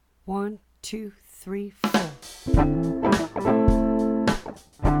1, 2, 3, 4.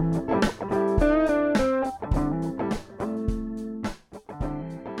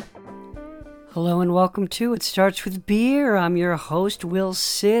 Hello and welcome to It Starts With Beer. I'm your host, Will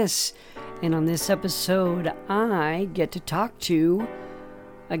Sis. And on this episode, I get to talk to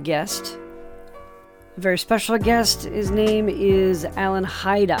a guest. A very special guest. His name is Alan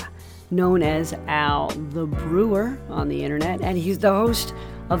Haida, known as Al the Brewer on the internet. And he's the host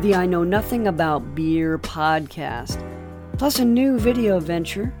of the I Know Nothing About Beer podcast, plus a new video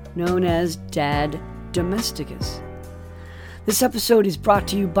venture known as Dad Domesticus. This episode is brought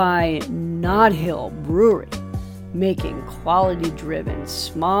to you by Nod Hill Brewery, making quality-driven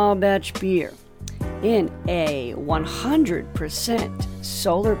small batch beer in a 100%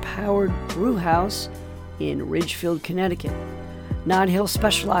 solar-powered brew house in Ridgefield, Connecticut. Nod Hill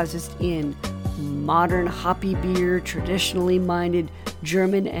specializes in modern hoppy beer, traditionally minded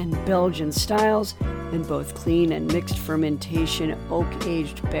German and Belgian styles, in both clean and mixed fermentation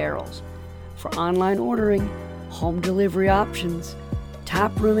oak-aged barrels. For online ordering, home delivery options,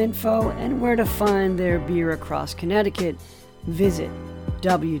 taproom info, and where to find their beer across Connecticut, visit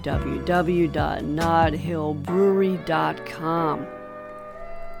www.nodhillbrewery.com.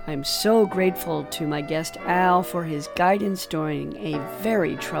 I'm so grateful to my guest Al for his guidance during a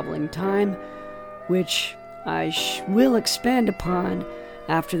very troubling time, which I will expand upon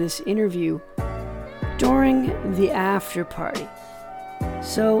after this interview during the after party.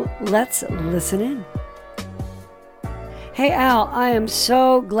 So let's listen in. Hey Al, I am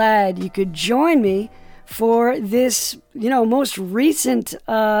so glad you could join me for this, most recent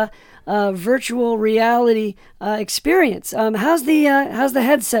virtual reality experience. How's the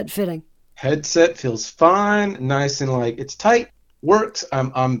headset fitting? Headset feels fine, nice and it's tight, works.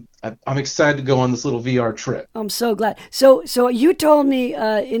 I'm excited to go on this little VR trip. I'm so glad. So you told me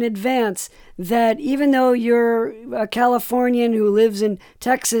in advance that even though you're a Californian who lives in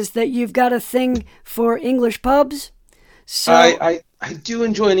Texas, that you've got a thing for English pubs. So I do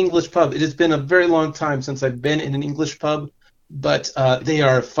enjoy an English pub. It has been a very long time since I've been in an English pub, but they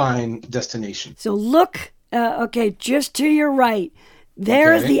are a fine destination. So look, just to your right,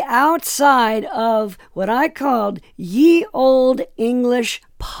 there's the outside of what I called Ye Old English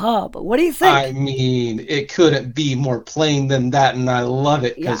Pub. What do you think? I mean, it couldn't be more plain than that, and I love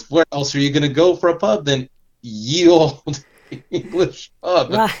it, because where else are you going to go for a pub than Ye Old English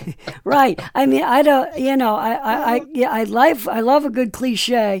pub? Right. I mean, I don't, I love a good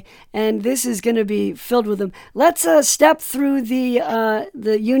cliche, and this is going to be filled with them. Let's step through the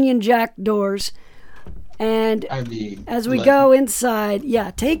Union Jack doors, and as we go inside,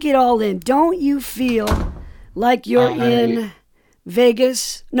 take it all in. Don't you feel like you're in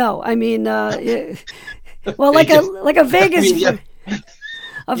Vegas? No, I mean, well, like a Vegas,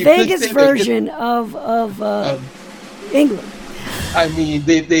 a Vegas version of England. I mean,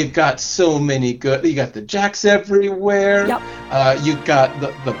 they've got so many good. You got the Jacks everywhere. Yep. You've got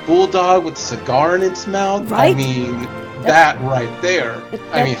the bulldog with a cigar in its mouth. Right. I mean, that right there.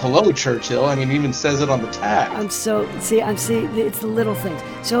 I mean, hello, Churchill. I mean, it even says it on the tag. I'm seeing. It's the little things.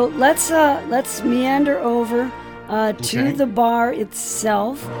 So let's meander over to the bar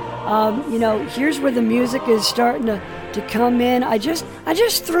itself. Here's where the music is starting to come in. I just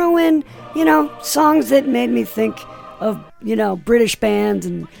threw in, songs that made me think of, British bands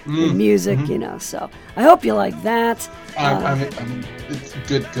and music, so I hope you like that. It's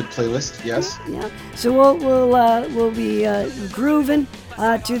good playlist, yes. Yeah. So we'll be grooving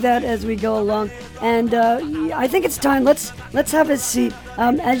to that as we go along, and I think it's time. Let's have a seat.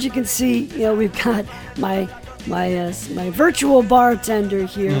 As you can see, we've got my virtual bartender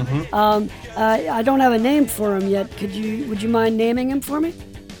here. I don't have a name for him yet. Would you mind naming him for me?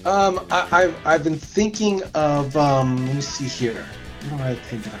 I've been thinking of let me see here. What do I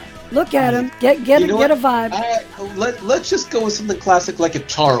think of? Look at him. Get a vibe. Let's just go with something classic like a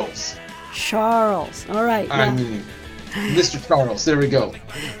Charles. Charles. All right. I mean, Mr. Charles. There we go.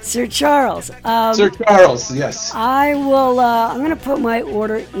 Sir Charles. Sir Charles. Yes. I will. I'm going to put my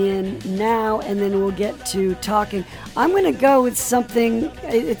order in now, and then we'll get to talking. I'm going to go with something.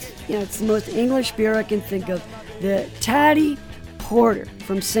 It's the most English beer I can think of. The Taddy Porter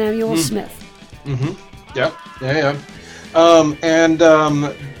from Samuel Smith. Yeah.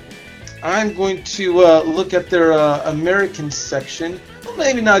 I'm going to look at their American section. Well,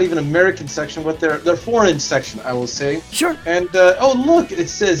 maybe not even American section, but their foreign section, I will say. Sure. And look, it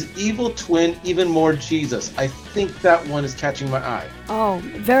says Evil Twin, Even More Jesus. I think that one is catching my eye. Oh,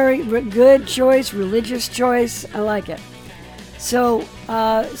 very good choice, religious choice. I like it. So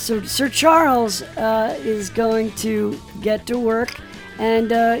Sir Charles is going to get to work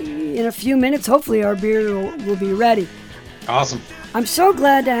And in a few minutes, hopefully, our beer will be ready. Awesome. I'm so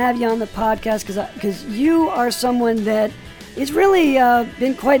glad to have you on the podcast because you are someone that is really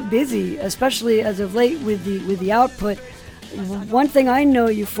been quite busy, especially as of late with the output. One thing I know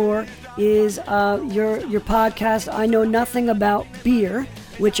you for is your podcast, I Know Nothing About Beer,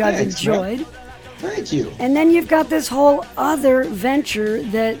 which I've enjoyed. Man. Thank you. And then you've got this whole other venture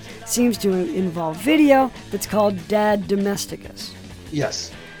that seems to involve video that's called Dad Domesticus.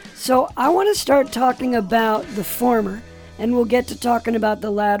 Yes. So I want to start talking about the former, and we'll get to talking about the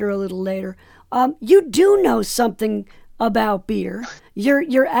latter a little later. You do know something about beer.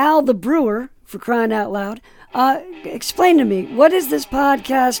 You're Al the brewer, for crying out loud. Explain to me, what is this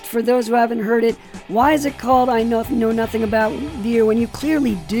podcast for those who haven't heard it? Why is it called I Know Nothing About Beer when you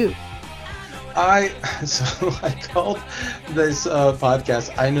clearly do? I called this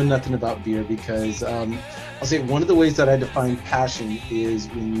podcast I Know Nothing About Beer because I'll say one of the ways that I define passion is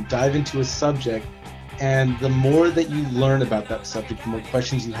when you dive into a subject, and the more that you learn about that subject, the more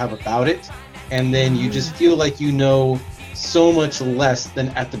questions you have about it, and then you just feel like you know so much less than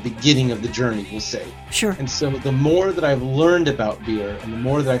at the beginning of the journey, we'll say. Sure. And so the more that I've learned about beer and the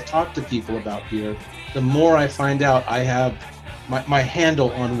more that I've talked to people about beer, the more I find out I have my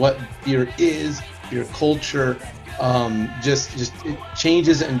handle on what beer is, beer culture, just it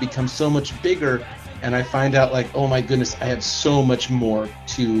changes and becomes so much bigger. And I find out like, oh my goodness, I have so much more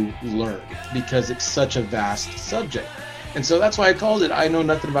to learn because it's such a vast subject. And so that's why I called it I Know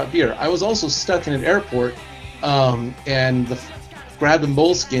Nothing About Beer. I was also stuck in an airport and grabbed a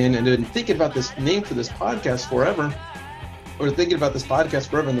Moleskine and been thinking about this name for this podcast forever, and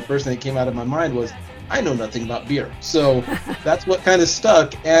the first thing that came out of my mind was, I know nothing about beer. So that's what kind of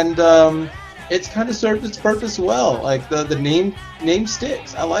stuck, and it's kind of served its purpose well. Like the name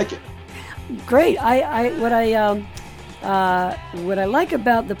sticks. I like it. Great. What I like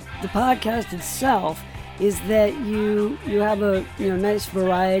about the podcast itself is that you have a nice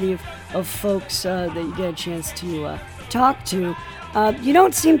variety of folks that you get a chance to talk to. You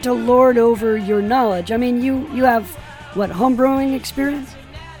don't seem to lord over your knowledge. I mean, you have what, homebrewing experience?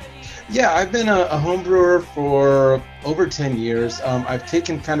 Yeah, I've been a home brewer for over 10 years. I've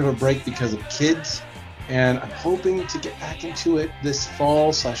taken kind of a break because of kids, and I'm hoping to get back into it this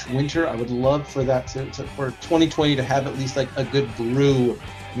fall/winter. I would love for that for 2020 to have at least like a good brew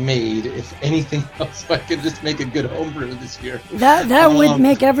made, if anything else, so I could just make a good home brew this year. That would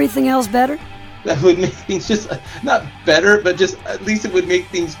make everything else better? That would make things just not better, but just at least it would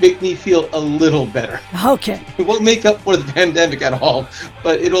make me feel a little better. Okay. It won't make up for the pandemic at all,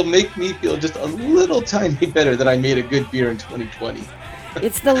 but it'll make me feel just a little tiny better that I made a good beer in 2020.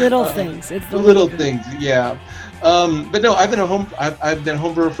 It's the little things. It's the little things, yeah. But no, I've been a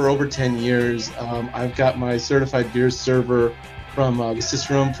home brewer for over 10 years. I've got my certified beer server from the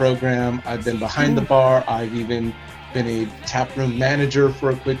Cicerone program. I've been behind the bar. I've even been a tap room manager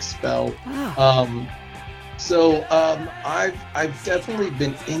for a quick spell. Wow. I've definitely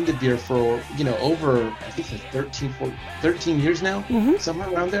been into beer for over, I think like 13 years now, somewhere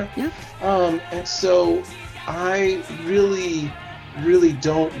around there. Yeah. And so I really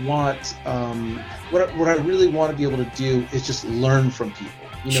don't want what I really want to be able to do is just learn from people.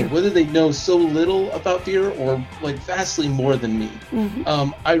 Sure. Whether they know so little about beer or like vastly more than me.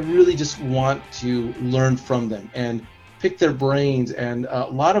 I really just want to learn from them and pick their brains. And a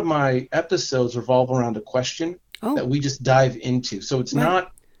lot of my episodes revolve around a question that we just dive into. So it's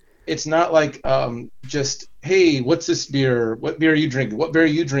not like just, hey, what's this beer? What beer are you drinking? What beer are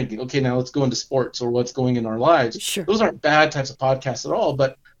you drinking? Okay, now let's go into sports or what's going in our lives. Sure. Those aren't bad types of podcasts at all,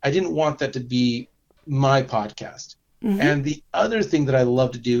 but I didn't want that to be my podcast. And the other thing that I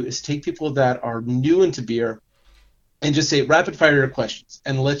love to do is take people that are new into beer and just say rapid fire your questions,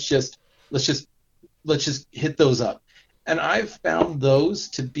 and let's just hit those up. And I've found those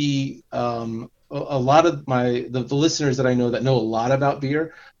to be a lot of the listeners that I know that know a lot about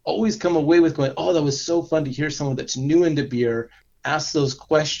beer always come away with going, oh, that was so fun to hear someone that's new into beer ask those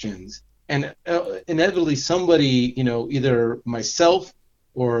questions. And inevitably somebody, either myself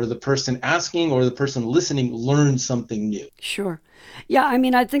or the person asking or the person listening learns something new. Sure. Yeah, I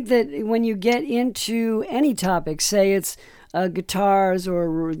mean, I think that when you get into any topic, say it's guitars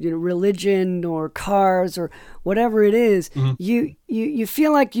or religion or cars or whatever it is, you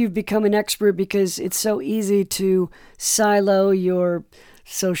feel like you've become an expert because it's so easy to silo your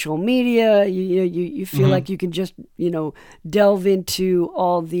social media. You feel like you can just delve into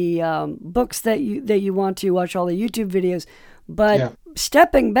all the books that you want to watch, all the YouTube videos, but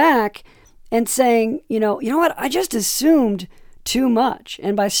stepping back and saying, you know what, I just assumed too much.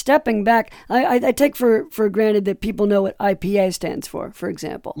 And by stepping back, I take for granted that people know what IPA stands for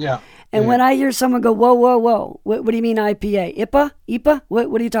example. Yeah. And when I hear someone go, whoa, whoa, whoa, what do you mean IPA? IPA?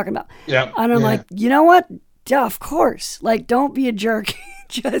 What are you talking about? Yeah. And I'm like, you know what? Yeah, of course. Like, don't be a jerk.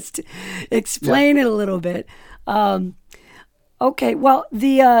 Just explain it a little bit. Okay, well,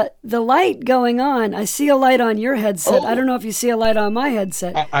 the light going on, I see a light on your headset. I don't know if you see a light on my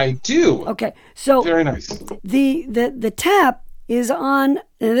headset. I do. Okay, so very nice. The tap is on,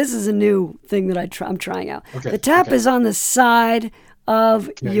 and this is a new thing that I'm trying out. Okay, the tap is on the side of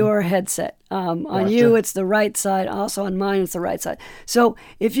your headset. On Gotcha. you, it's the right side. Also on mine, it's the right side. So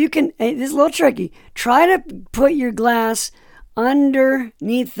if you can, this is a little tricky. Try to put your glass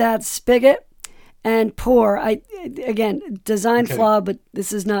underneath that spigot and pour. Again, design flaw, but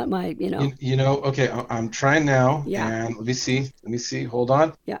this is not my, Okay, I'm trying now. Yeah. And let me see. Hold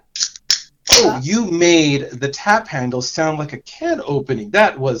on. Yeah. Oh, you made the tap handle sound like a can opening.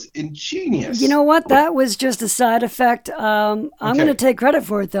 That was ingenious. You know what? That was just a side effect. I'm going to take credit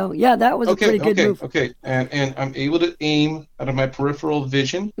for it, though. Yeah, that was a pretty good move. Okay, and I'm able to aim out of my peripheral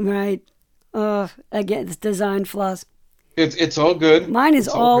vision. Right. Again, it's design flaws. It's all good. Mine is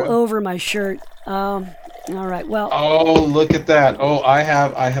all over my shirt. All right. Well. Oh, look at that. Oh, I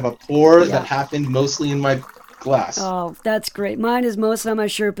have a pour that happened mostly in my glass. Oh, that's great. Mine is mostly on my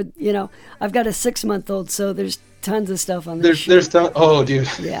shirt, but I've got a 6-month-old, so there's tons of stuff on this shirt. Oh, dude.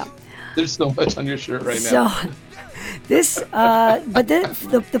 Yeah. There's so much on your shirt right now. So this, but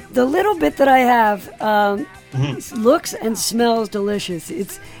the little bit that I have looks and smells delicious.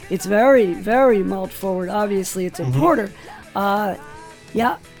 It's very, very malt forward. Obviously, it's a porter.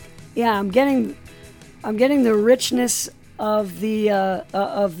 Yeah. I'm getting the richness of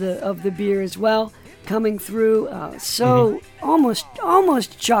the beer as well coming through. Almost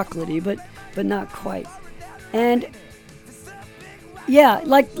chocolatey, but not quite. And yeah,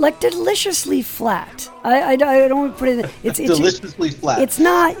 like deliciously flat. I don't want to put it. It's deliciously flat. It's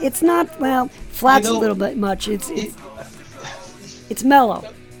not. Well, flat's a little bit much. It's mellow.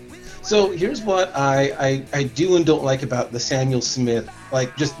 So here's what I do and don't like about the Samuel Smith.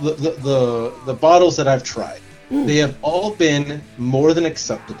 Like just the bottles that I've tried, they have all been more than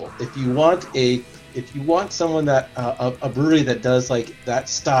acceptable. If you want someone that a brewery that does like that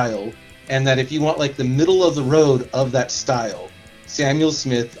style, and that if you want like the middle of the road of that style, Samuel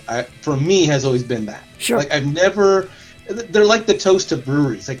Smith for me has always been that. Sure. Like they're like the toast of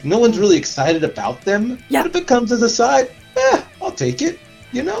breweries. Like no one's really excited about them. Yeah. But if it comes as a side, I'll take it.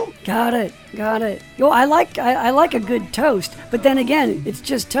 Got it. Yo, I like a good toast, but then again, it's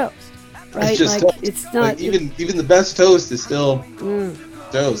just toast, right? It's just toast. It's not like even the best toast is still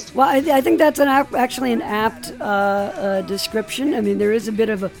toast. Well, I think that's actually an apt description. I mean, there is a bit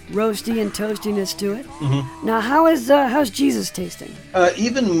of a roasty and toastiness to it. Mm-hmm. Now, how's Jesus tasting?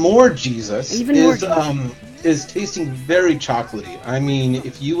 Even more Jesus. Is tasting very chocolatey. I mean,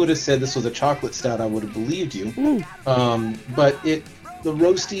 if you would have said this was a chocolate stout, I would have believed you. But the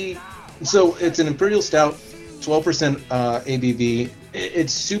roasty, so it's an imperial stout, 12% ABV.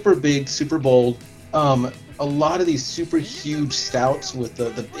 It's super big, super bold. A lot of these super huge stouts with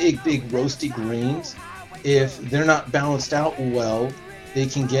the big roasty grains, if they're not balanced out well, they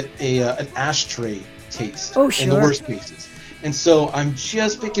can get an ashtray taste. Oh, sure. In the worst cases. And so I'm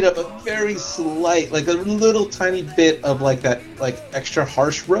just picking up a very slight, like a little tiny bit of like that, like extra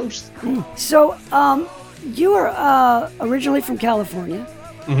harsh roast. So, you are originally from California,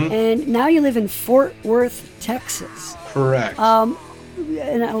 and now you live in Fort Worth, Texas. Correct. And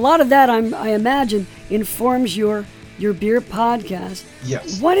a lot of that, I imagine, informs your beer podcast.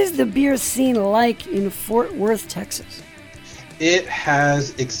 Yes. What is the beer scene like in Fort Worth, Texas? It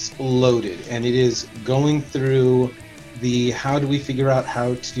has exploded, and it is going through how do we figure out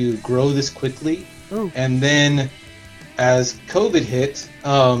how to grow this quickly, and then as COVID hit,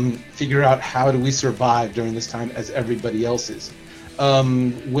 figure out how do we survive during this time as everybody else is.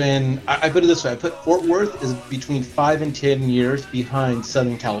 When I put it this way, I put Fort Worth is between 5 and 10 years behind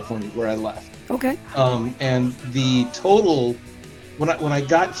Southern California, where I left. Okay. And the total, when I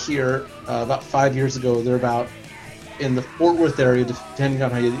got here about 5 years ago, they're about in the Fort Worth area, depending on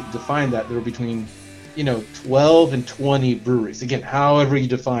how you define that, there were between 12 and 20 breweries. Again, however you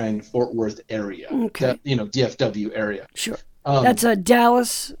define Fort Worth area. Okay. DFW area. Sure. That's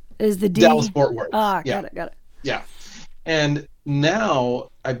Dallas is the D? Dallas Fort Worth. Got it. Yeah. And now,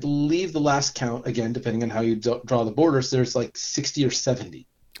 I believe the last count, again, depending on how you draw the borders, there's like 60 or 70.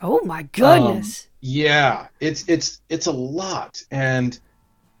 Oh my goodness. Yeah. It's a lot. And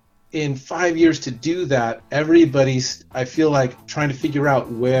in 5 years to do that, everybody's, I feel like, trying to figure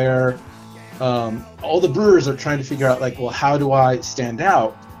out where all the brewers are trying to figure out like, well, how do I stand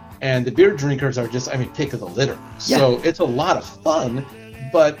out? And the beer drinkers are just, pick of the litter. Yeah. So it's a lot of fun,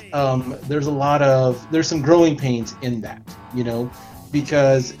 but there's some growing pains in that,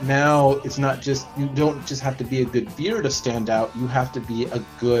 because now it's not just, you don't just have to be a good beer to stand out, you have to be a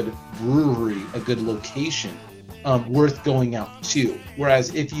good brewery, a good location, worth going out to.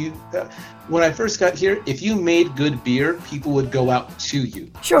 Whereas when I first got here, if you made good beer, people would go out to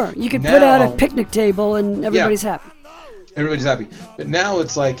you. Sure, you could put out a picnic table and everybody's happy. Everybody's happy. But now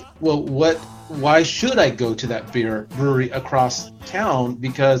it's like, well, why should I go to that beer brewery across town?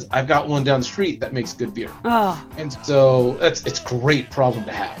 Because I've got one down the street that makes good beer. Oh. And so it's a great problem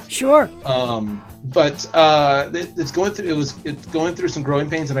to have. Sure. But it's going through some growing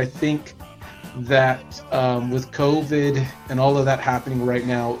pains, and I think that with COVID and all of that happening right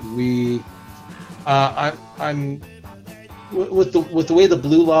now, I'm with the way the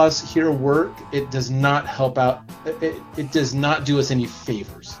blue laws here work, it does not help out. It does not do us any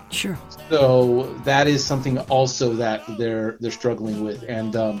favors. Sure. So that is something also that they're struggling with.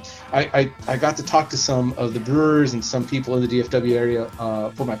 And I got to talk to some of the brewers and some people in the DFW area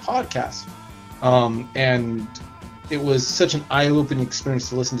for my podcast, and it was such an eye-opening experience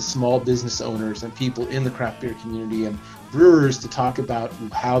to listen to small business owners and people in the craft beer community and brewers to talk about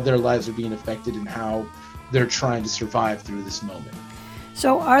how their lives are being affected and how they're trying to survive through this moment.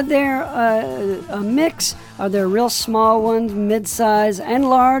 So are there a mix? Are there real small ones, mid-size and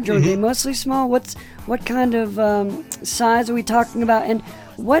large, or are they mostly small? What kind of size are we talking about? And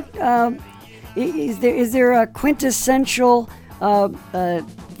what is there a quintessential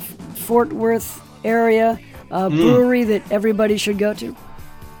Fort Worth area brewery that everybody should go to?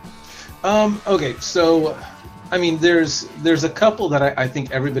 Okay, so there's a couple that I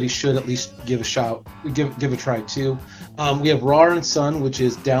think everybody should at least give a shot, give a try to. We have Rahr and Son, which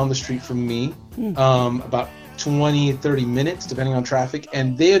is down the street from me, about 20-30 minutes depending on traffic,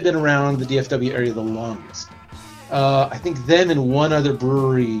 and they have been around the DFW area the longest. I think them and one other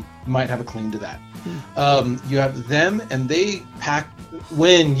brewery might have a claim to that. You have them, and they pack,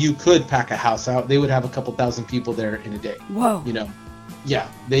 when you could pack a house out, they would have a couple thousand people there in a day. Whoa. Yeah,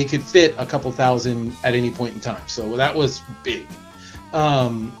 they could fit a couple thousand at any point in time. So that was big.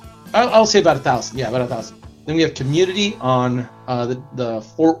 I'll say about 1,000. Yeah, about 1,000. Then we have Community on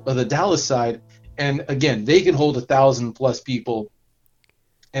the Dallas side, and again, they can hold 1,000 plus people,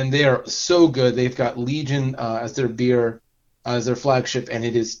 and they are so good. They've got Legion as their beer, as their flagship, and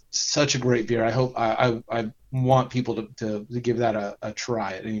it is such a great beer. I want people to give that a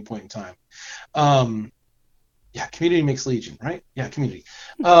try at any point in time. Yeah, Community makes Legion, right? Yeah, Community.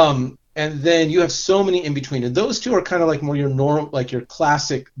 And then you have so many in between, and those two are kind of like more your normal, like your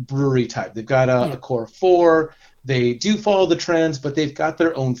classic brewery type. They've got a core 4. They do follow the trends, but they've got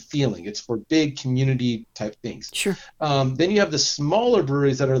their own feeling. It's for big community type things. Sure. Then you have the smaller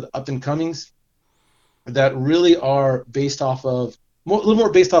breweries that are the up and comings that really are based off of a little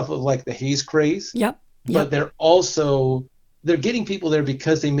more based off of like the haze craze. Yep. But they're getting people there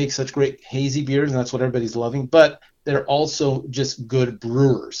because they make such great hazy beers, and that's what everybody's loving. But they're also just good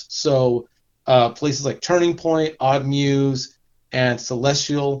brewers. So places like Turning Point, Odd Muse, and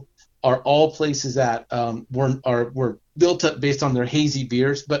Celestial are all places that were built up based on their hazy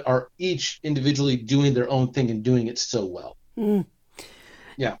beers, but are each individually doing their own thing and doing it so well. Mm.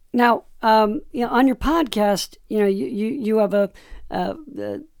 Yeah. Now, on your podcast, you have a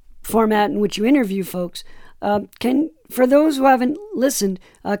format in which you interview folks. For those who haven't listened,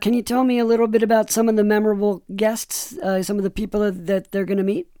 can you tell me a little bit about some of the memorable guests, some of the people that they're going to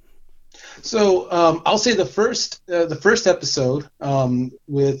meet? So I'll say the first episode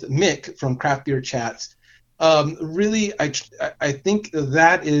with Mick from Craft Beer Chats. Really, I think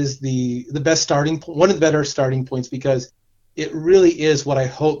that is the best starting point, one of the better starting points, because it really is what I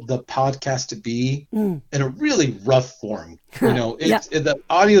hope the podcast to be in a really rough form. The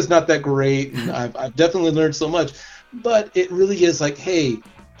audio is not that great, and I've definitely learned so much, but it really is like, hey,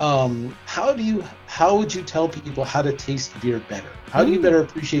 how would you tell people how to taste beer better? How do you better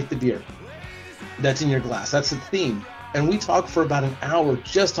appreciate the beer that's in your glass? That's the theme. And we talk for about an hour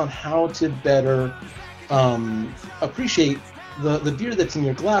just on how to better appreciate the beer that's in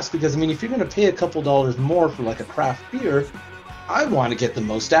your glass, because if you're going to pay a couple dollars more for like a craft beer, I want to get the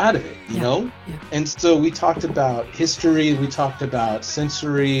most out of it, you know? Yeah. And so we talked about history, we talked about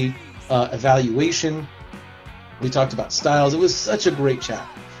sensory evaluation, we talked about styles. It was such a great chat.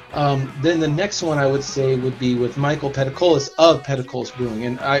 Then the next one I would say would be with Michael Petticolis of Petticolis Brewing,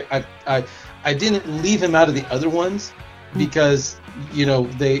 and I didn't leave him out of the other ones because we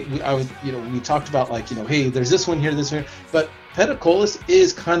talked about like, hey, there's this one here, but Peticolas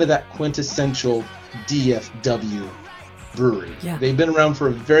is kind of that quintessential DFW brewery. Yeah. They've been around for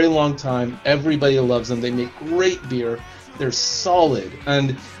a very long time. Everybody loves them. They make great beer. They're solid.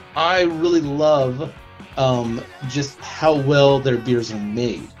 And I really love just how well their beers are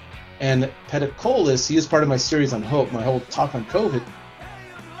made. And Peticolas, he is part of my series on Hope, my whole talk on COVID.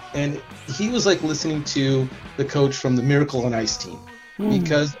 And he was like listening to the coach from the Miracle on Ice team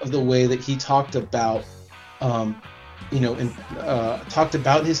because of the way that he talked about, talked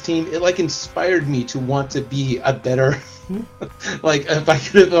about his team. It like inspired me to want to be a better, like if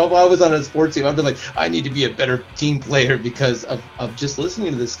I was on a sports team, I'd be like, I need to be a better team player because of just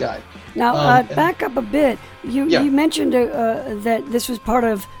listening to this guy. Now, back up a bit. You mentioned that this was part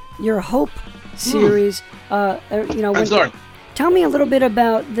of your Hope series. I'm sorry. Tell me a little bit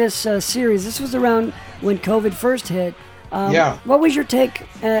about this series. This was around when COVID first hit. What was your take?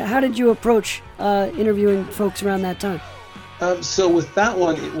 How did you approach interviewing folks around that time? So with that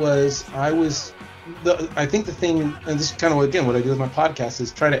one, I think the thing, and this is kind of again what I do with my podcast,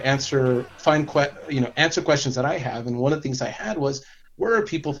 is try to answer questions that I have. And one of the things I had was, where are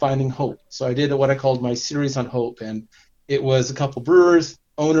people finding hope? So I did what I called my series on hope, and it was a couple brewers,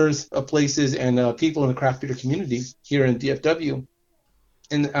 owners of places, and people in the craft beer community here in DFW.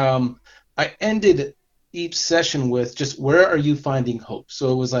 And I ended each session with just, where are you finding hope?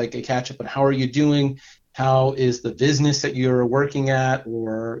 So it was like a catch up on how are you doing? How is the business that you're working at?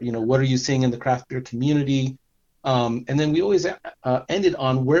 Or, what are you seeing in the craft beer community? And then we always ended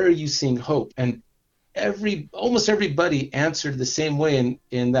on, where are you seeing hope? And almost everybody answered the same way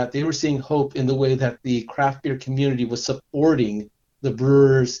in that they were seeing hope in the way that the craft beer community was supporting the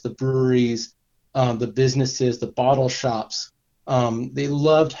brewers, the breweries, the businesses, the bottle shops. They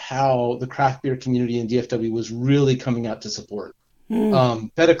loved how the craft beer community in DFW was really coming out to support.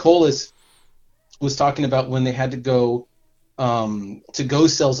 Peticolas was talking about when they had to go to go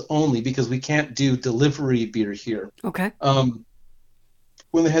sales only, because we can't do delivery beer here. Okay.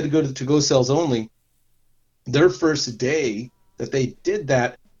 When they had to go to go sales only, their first day that they did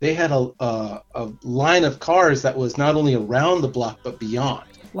that, they had a line of cars that was not only around the block but beyond.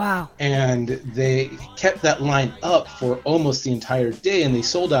 Wow. And they kept that line up for almost the entire day, and they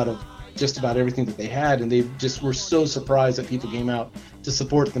sold out of just about everything that they had, and they just were so surprised that people came out to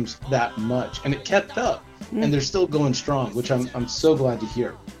support them that much. And it kept up, and they're still going strong, which I'm so glad to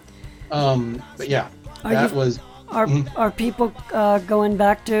hear. But yeah, Are people going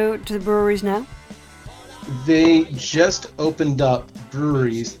back to the breweries now? They just opened up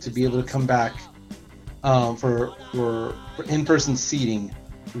breweries to be able to come back for in-person seating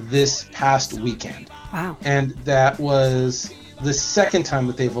this past weekend. Wow. And that was the second time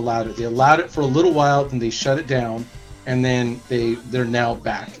that they've allowed it. They allowed it for a little while, then they shut it down, and then they're now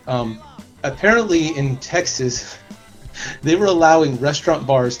back. Apparently in Texas, they were allowing restaurant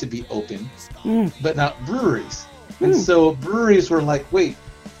bars to be open, but not breweries. And so breweries were like, wait,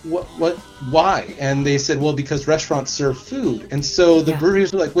 what, why? And they said, well, because restaurants serve food. And so the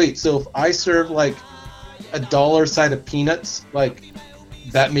breweries were like, wait, so if I serve like $1 side of peanuts, like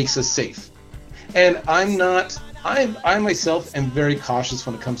that makes us safe. And I myself am very cautious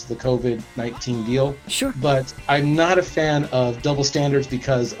when it comes to the COVID-19 deal. Sure. But I'm not a fan of double standards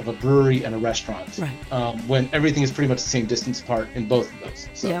because of a brewery and a restaurant. Right. When everything is pretty much the same distance apart in both of those.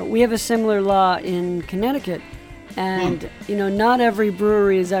 So. Yeah, we have a similar law in Connecticut. And, not every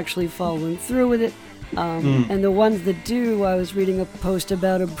brewery is actually following through with it. And the ones that do, I was reading a post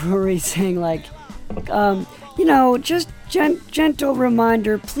about a brewery saying like, just gentle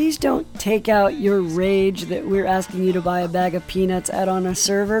reminder, please don't take out your rage that we're asking you to buy a bag of peanuts out on a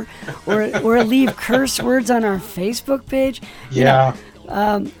server or leave curse words on our Facebook page. Yeah.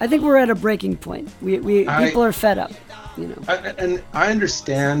 I think we're at a breaking point. People are fed up, And I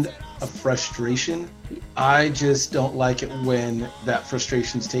understand a frustration. I just don't like it when that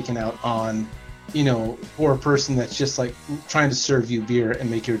frustration's taken out on, for a person that's just like trying to serve you beer and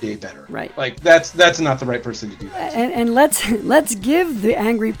make your day better. Right. Like that's not the right person to do that. And let's give the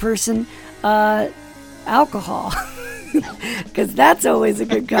angry person alcohol. Because that's always a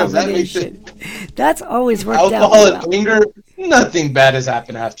good combination. That's always worked out well. Alcohol and anger, nothing bad has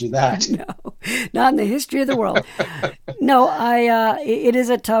happened after that. No, not in the history of the world. No, it is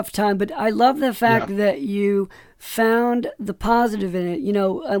a tough time, but I love the fact that you found the positive in it.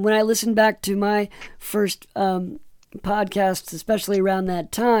 When I listened back to my first podcasts, especially around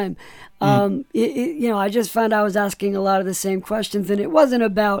that time, I just found I was asking a lot of the same questions, and it wasn't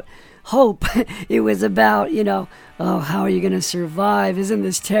about hope. It was about, oh, how are you going to survive? Isn't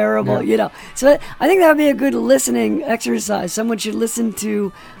this terrible? Yeah. So I think that would be a good listening exercise. Someone should listen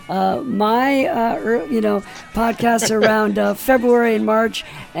to my, podcasts around February and March,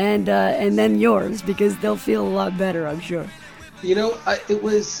 and then yours, because they'll feel a lot better, I'm sure.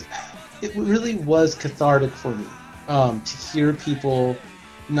 It really was cathartic for me to hear people,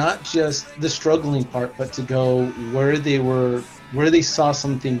 not just the struggling part, but to go where they saw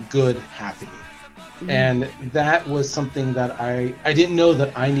something good happening. Mm-hmm. And that was something that I didn't know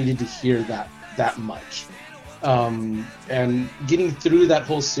that I needed to hear that much. And getting through that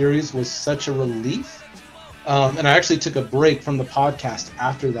whole series was such a relief. And I actually took a break from the podcast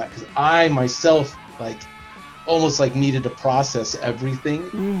after that, because I myself almost needed to process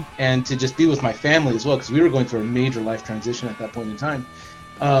everything and to just be with my family as well, because we were going through a major life transition at that point in time.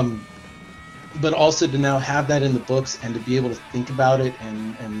 But also to now have that in the books and to be able to think about it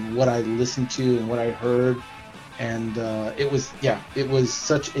and what I listened to and what I heard. And it was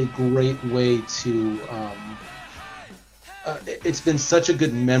such a great way to, it's been such a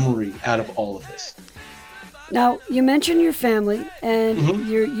good memory out of all of this. Now, you mentioned your family, and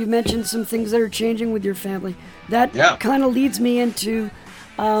you mentioned some things that are changing with your family. That kind of leads me into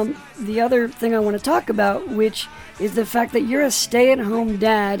the other thing I want to talk about, which is the fact that you're a stay-at-home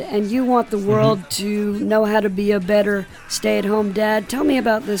dad, and you want the world to know how to be a better stay-at-home dad. Tell me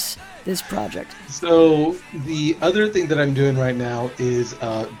about this project. So the other thing that I'm doing right now is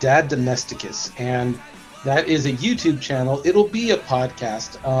Dad Domesticus, and that is a YouTube channel. It'll be a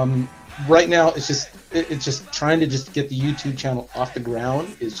podcast. Right now, it's just trying to just get the YouTube channel off the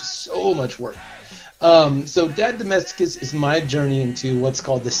ground is just so much work. So Dad Domesticus is my journey into what's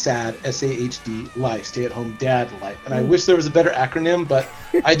called the SAD, S-A-H-D, life, stay-at-home dad life. And I wish there was a better acronym, but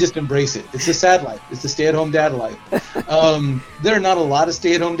I just embrace it. It's the SAD life. It's the stay-at-home dad life. There are not a lot of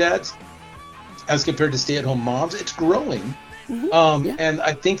stay-at-home dads as compared to stay-at-home moms. It's growing. And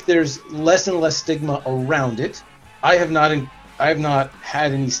I think there's less and less stigma around it. I have not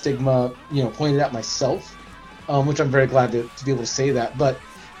had any stigma, pointed out myself, which I'm very glad to be able to say that. But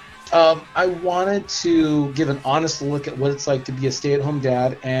I wanted to give an honest look at what it's like to be a stay-at-home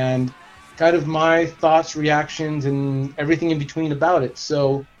dad and kind of my thoughts, reactions, and everything in between about it.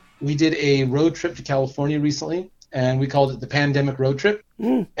 So we did a road trip to California recently, and we called it the Pandemic Road Trip.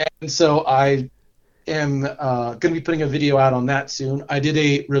 And so I am going to be putting a video out on that soon. I did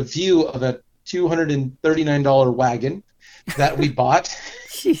a review of a $239 wagon that we bought.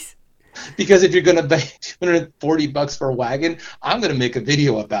 Jeez. Because if you're going to pay $240 for a wagon, I'm going to make a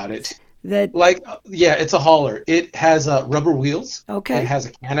video about it. It's a hauler. It has rubber wheels. Okay. It has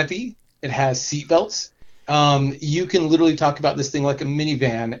a canopy. It has seat belts. You can literally talk about this thing like a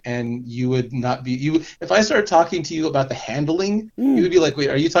minivan, and you would not be if I started talking to you about the handling, you would be like, wait,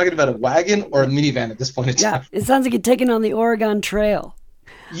 are you talking about a wagon or a minivan at this point in time? Yeah, it sounds like you're taking on the Oregon Trail.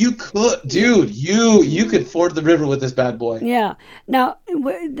 You could, dude. You could ford the river with this bad boy. Yeah. Now,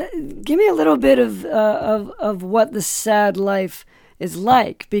 give me a little bit of what the SAD life is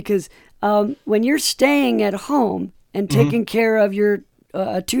like, because when you're staying at home and taking care of your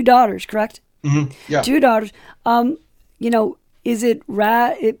 2 daughters, correct? Yeah. 2 daughters. Is it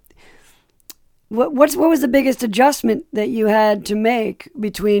what was the biggest adjustment that you had to make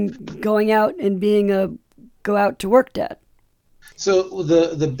between going out and being a go out to work dad? So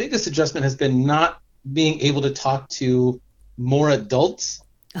the biggest adjustment has been not being able to talk to more adults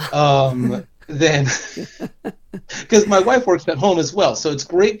than because my wife works at home as well. So it's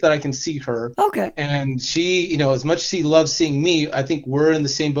great that I can see her. Okay. And she, as much as she loves seeing me, I think we're in the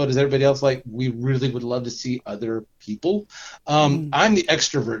same boat as everybody else. Like, we really would love to see other people. I'm the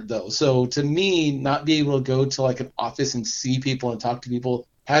extrovert, though. So to me, not being able to go to like an office and see people and talk to people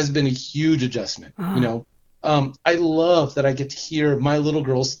has been a huge adjustment, I love that I get to hear my little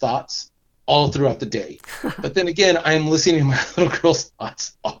girl's thoughts all throughout the day. But then again, I'm listening to my little girl's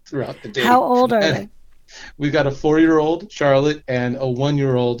thoughts all throughout the day. How old are they? We've got a 4-year-old, Charlotte, and a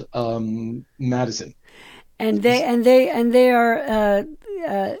 1-year-old, Madison. And they are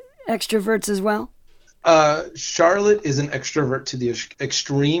extroverts as well? Charlotte is an extrovert to the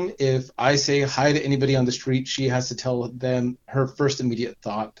extreme. If I say hi to anybody on the street, she has to tell them her first immediate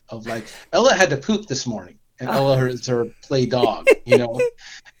thought of like, Ella had to poop this morning. And Ella is her play dog,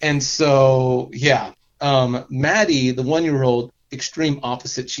 And so, yeah. Maddie, the 1-year-old, extreme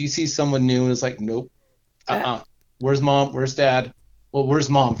opposite. She sees someone new and is like, nope. Where's mom? Where's dad? Well, where's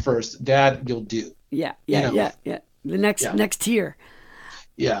mom first? Dad, you'll do. Yeah. The next tier.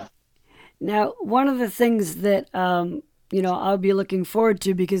 Yeah. Now, one of the things that I'll be looking forward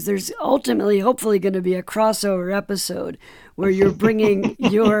to, because there's ultimately, hopefully, going to be a crossover episode where you're bringing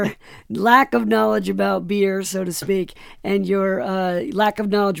your lack of knowledge about beer, so to speak, and your lack of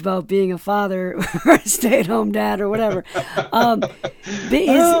knowledge about being a father or a stay-at-home dad or whatever.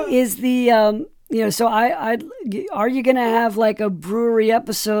 So are you going to have like a brewery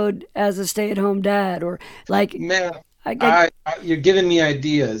episode as a stay-at-home dad, or like? Man, you're giving me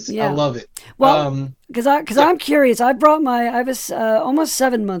ideas. Yeah. I love it. Well, because I'm curious. I have a almost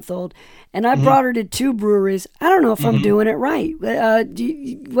 7-month-old, and I brought her to 2 breweries. I don't know if I'm doing it right.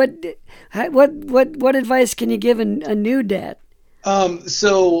 What advice can you give a new dad?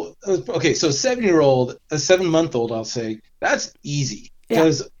 So 7-month-old, I'll say that's easy.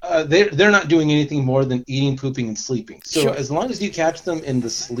 Because they're not doing anything more than eating, pooping, and sleeping. So as long as you catch them in the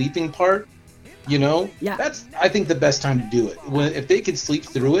sleeping part, that's, I think, the best time to do it. If they can sleep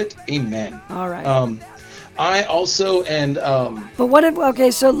through it, amen. All right. I also But what if?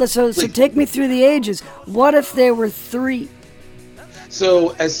 Okay, so take me through the ages. What if they were 3?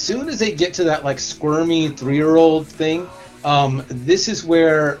 So as soon as they get to that like squirmy 3-year-old thing. This is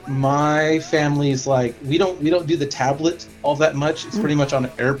where my family's like, we don't do the tablet all that much. It's pretty much on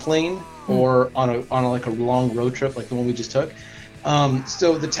an airplane or on a like a long road trip like the one we just took.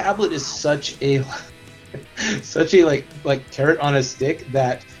 So the tablet is such a like carrot on a stick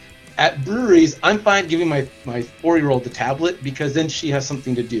that at breweries I'm fine giving my 4-year-old the tablet, because then she has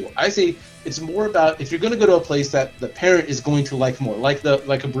something to do. I say it's more about, if you're going to go to a place that the parent is going to like more, like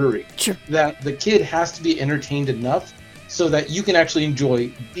a brewery, that the kid has to be entertained enough so that you can actually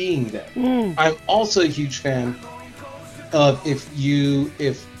enjoy being there. I'm also a huge fan of if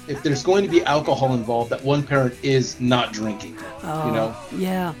there's going to be alcohol involved, that one parent is not drinking.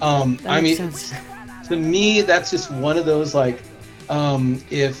 Yeah. I mean, to me, that's just one of those like,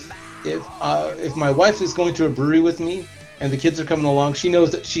 if my wife is going to a brewery with me and the kids are coming along, she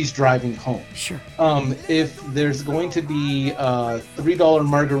knows that she's driving home. Sure. If there's going to be a $3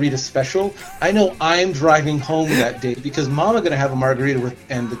 margarita special, I know I'm driving home that day because Mama's going to have a margarita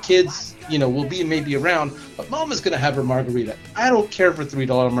and the kids, will be maybe around, but Mama's going to have her margarita. I don't care for $3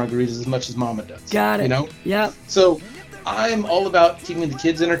 margaritas as much as Mama does. Got it. Yeah. So I'm all about keeping the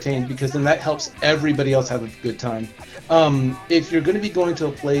kids entertained, because then that helps everybody else have a good time. If you're going to be going to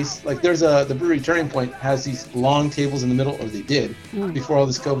a place like the brewery Turning Point has these long tables in the middle, or they did before all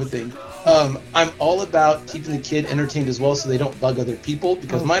this COVID thing. I'm all about keeping the kid entertained as well, so they don't bug other people,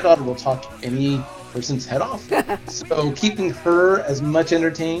 because my daughter will talk any person's head off. So keeping her as much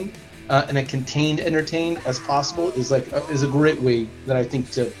entertained and a contained entertained as possible is a great way that I think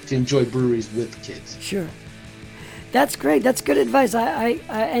to enjoy breweries with kids. Sure. That's great. That's good advice.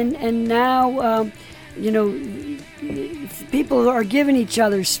 And now, people are giving each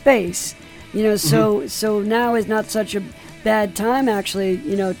other space, so now is not such a bad time, actually,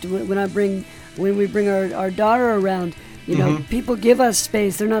 when we bring our daughter around, people give us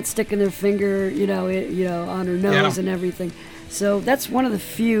space. They're not sticking their finger, on her nose and everything. So that's one of the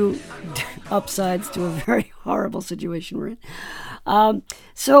few upsides to a very horrible situation we're in.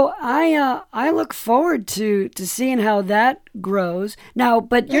 So I look forward to seeing how that grows. Now,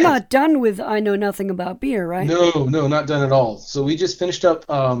 but you're not done with I Know Nothing About Beer, right? No, not done at all. So we just finished up,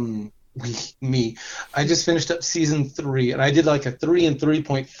 I just finished up season 3, and I did like a 3 and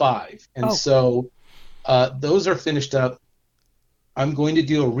 3.5. And so those are finished up. I'm going to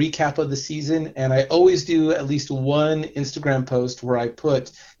do a recap of the season, and I always do at least one Instagram post where I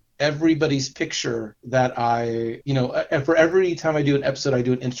put everybody's picture that and for every time I do an episode, I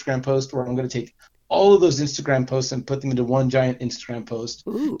do an Instagram post where I'm going to take all of those Instagram posts and put them into one giant Instagram post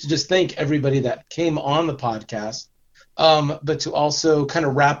to just thank everybody that came on the podcast, but to also kind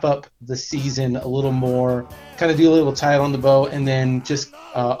of wrap up the season a little more, kind of do a little tie on the bow, and then just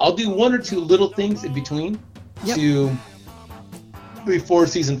I'll do 1 or 2 little things in between before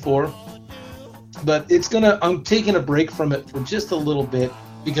season 4. But I'm taking a break from it for just a little bit,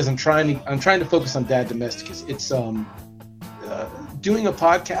 because I'm trying to focus on Dad Domesticus. It's doing a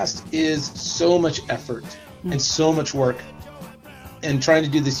podcast is so much effort and so much work, and trying to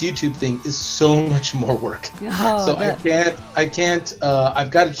do this YouTube thing is so much more work. So I can't. I've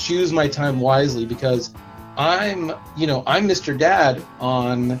got to choose my time wisely, because I'm Mr. Dad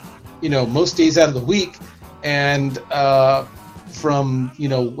on most days out of the week, and from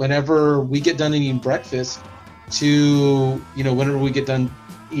whenever we get done eating breakfast to whenever we get done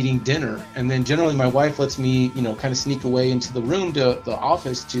eating dinner. And then generally my wife lets me kind of sneak away into the room to the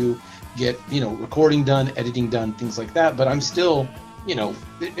office to get recording done, editing done, things like that. But I'm still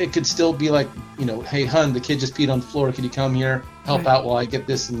it could still be like hey hun, the kid just peed on the floor, could you come here? help out while I get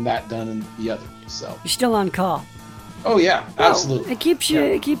this and that done and the other. So You're still on call. oh yeah, absolutely. It keeps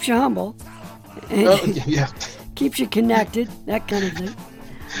you humble. And Oh, yeah. keeps you connected, that kind of thing.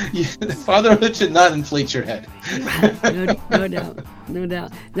 Yeah, fatherhood should not inflate your head. No doubt, no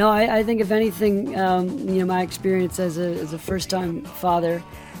doubt. No, I think if anything, my experience as a first-time father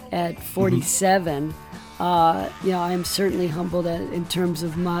at 47, I am certainly humbled in terms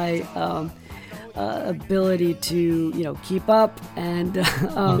of my ability to, keep up and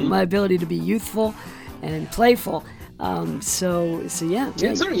my ability to be youthful and playful. So yeah.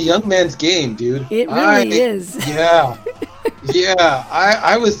 It's a young man's game, dude. It really is. Yeah. Yeah,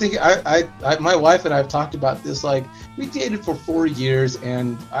 I was thinking. I my wife and I have talked about this. Like, we dated for 4 years,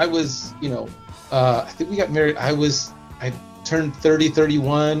 and I was, I think we got married. I turned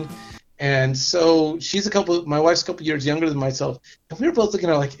 31, and so my wife's a couple years younger than myself, and we were both looking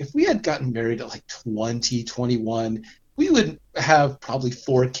at, like, if we had gotten married at like 20, 21, we would have probably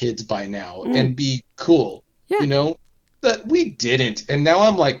 4 kids by now and be cool, But we didn't, and now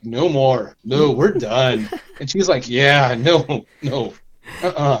I'm like, no more. No, we're done. And she's like, yeah, no.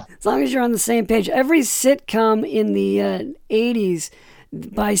 As long as you're on the same page. Every sitcom in the 80s,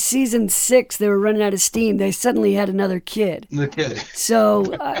 by season 6, they were running out of steam. They suddenly had another kid. The kid.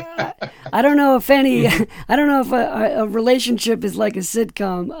 So I don't know if a relationship is like a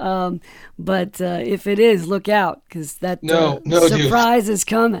sitcom, but if it is, look out, because that surprise is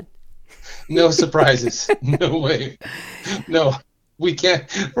coming. No surprises. No way. No, we can't.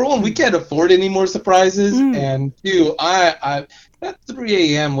 For one, we can't afford any more surprises. And two, I that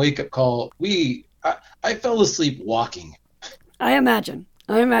 3 a.m. wake up call, I fell asleep walking. I imagine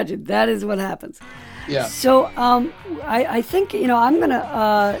that is what happens. Yeah. So I think I'm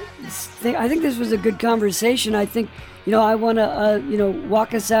gonna I think this was a good conversation. I think I want to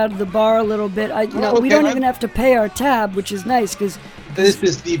walk us out of the bar a little bit. We don't even have to pay our tab, which is nice because this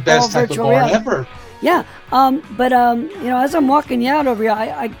is the best type of bar ever. Yeah. But as I'm walking you out over here,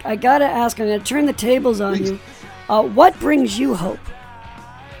 I gotta ask. I'm gonna turn the tables on Please. you. What brings you hope?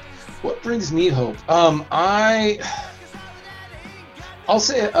 What brings me hope? I'll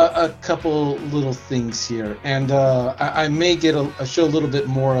say a couple little things here, and I may show a little bit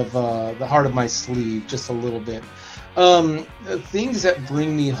more of the heart of my sleeve, just a little bit. Things that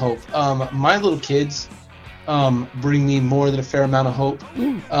bring me hope. My little kids bring me more than a fair amount of hope.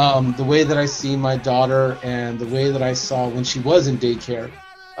 The way that I see my daughter and the way that I saw when she was in daycare.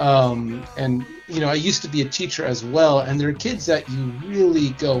 And I used to be a teacher as well, and there are kids that you really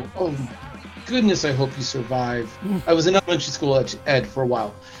go, oh my goodness, I hope you survive. I was in elementary school ed for a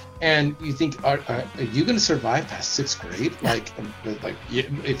while, and you think, are you going to survive past 6th grade? Like,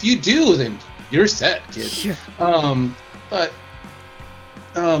 if you do, then you're set, kid. Sure. But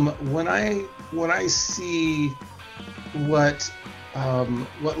when I see what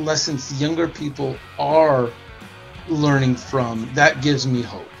lessons younger people are learning from, that gives me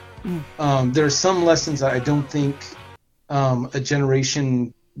hope. There are some lessons that I don't think a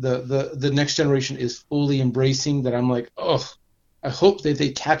generation, the next generation, is fully embracing, that I'm like, oh, I hope that they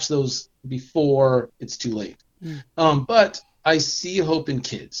catch those before it's too late. But I see hope in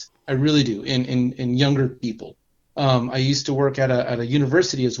kids. I really do, in younger people. I used to work at a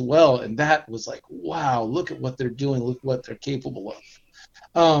university as well, and that was like, wow, look at what they're doing, look what they're capable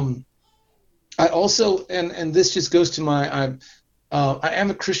of. I also, and this just goes to I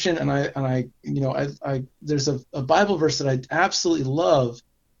am a Christian, and I there's a Bible verse that I absolutely love,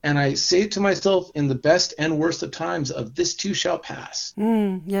 and I say it to myself in the best and worst of times, of this too shall pass.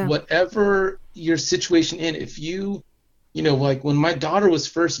 Yeah. Whatever your situation if you, like when my daughter was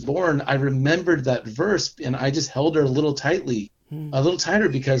first born, I remembered that verse, and I just held her a little tighter,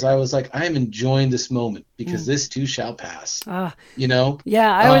 because I was like, I am enjoying this moment, because this too shall pass. Yeah,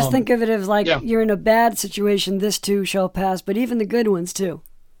 I always think of it as like, you're in a bad situation, this too shall pass, but even the good ones too.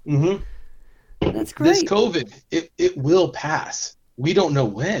 That's great. This COVID, it will pass. We don't know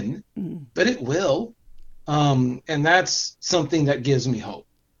when, but it will. And that's something that gives me hope,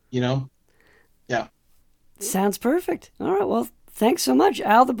 Yeah. Sounds perfect. All right. Well, thanks so much,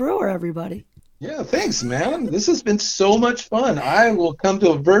 Al the Brewer, everybody. Yeah, thanks, man. This has been so much fun. I will come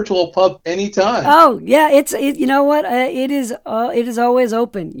to a virtual pub anytime. Oh, yeah. You know what? It is always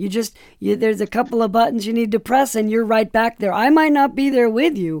open. There's a couple of buttons you need to press, and you're right back there. I might not be there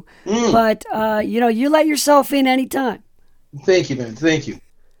with you, but you let yourself in anytime. Thank you, man. Thank you.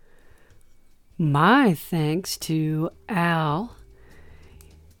 My thanks to Al.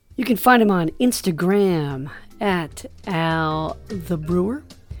 You can find him on Instagram at Al the Brewer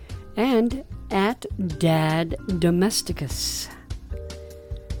and at Dad Domesticus.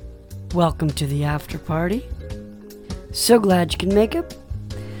 Welcome to the after party. So glad you can make it.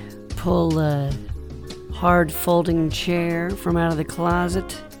 Pull a hard folding chair from out of the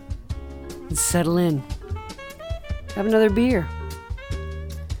closet and settle in. Have another beer.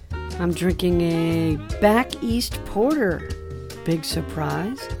 I'm drinking a Back East Porter. Big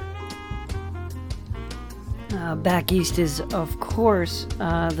surprise. Back East is, of course,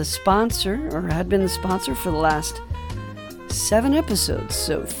 the sponsor, or had been the sponsor for the last 7 episodes.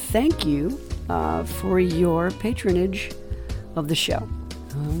 So thank you for your patronage of the show.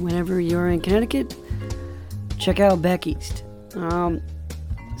 Whenever you're in Connecticut, check out Back East.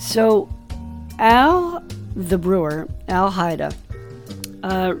 So Al, the brewer, Al Haida,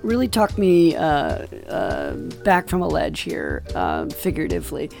 really talked me back from a ledge here,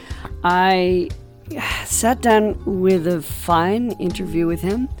 figuratively. I sat down with a fine interview with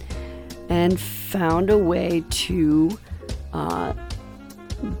him and found a way to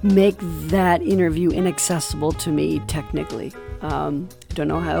make that interview inaccessible to me technically. Don't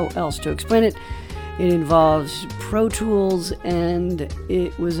know how else to explain it. It involves Pro Tools, and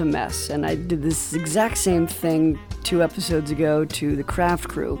it was a mess. And I did this exact same thing 2 episodes ago to the Craft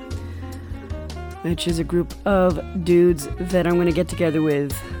Crew, which is a group of dudes that I'm going to get together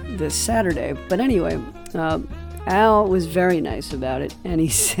with this Saturday. But anyway, Al was very nice about it, and he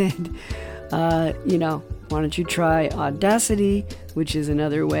said, why don't you try Audacity, which is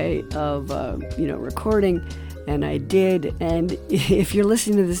another way of, recording. And I did, and if you're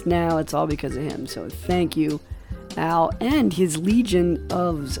listening to this now, it's all because of him. So thank you, Al, and his legions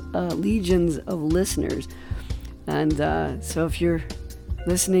of listeners. And so if you're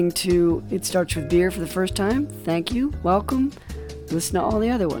listening to It Starts With Beer for the first time, thank you, welcome. Listen to all the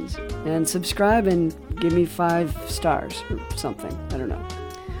other ones, and subscribe and give me 5 stars or something. I don't know.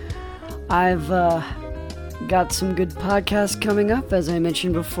 I've got some good podcasts coming up, as I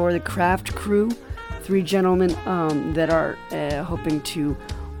mentioned before, the Craft Crew. 3 gentlemen that are hoping to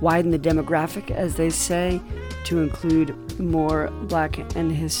widen the demographic, as they say, to include more Black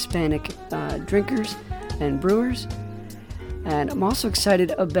and Hispanic drinkers and brewers. And I'm also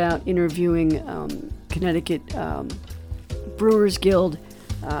excited about interviewing Connecticut Brewers Guild,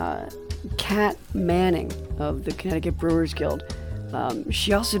 Kat Manning of the Connecticut Brewers Guild.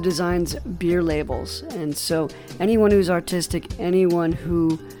 She also designs beer labels, and so anyone who's artistic, anyone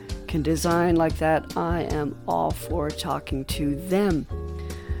who can design like that, I am all for talking to them.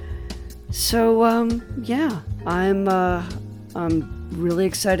 So I'm really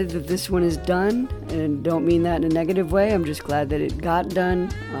excited that this one is done, and don't mean that in a negative way. I'm just glad that it got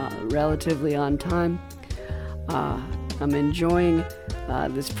done relatively on time. I'm enjoying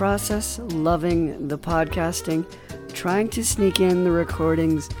this process, loving the podcasting, trying to sneak in the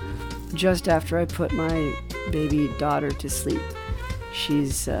recordings just after I put my baby daughter to sleep.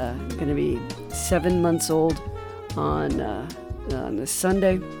 She's going to be 7 months old on this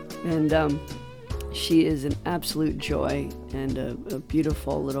Sunday, and she is an absolute joy and a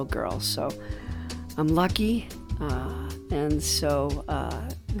beautiful little girl. So I'm lucky, and so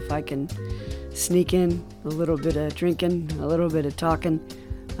if I can sneak in a little bit of drinking, a little bit of talking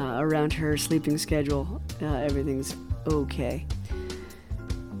around her sleeping schedule, everything's okay.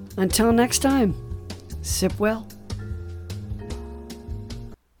 Until next time, sip well.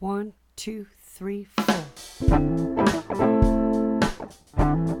 1, 2, 3, 4.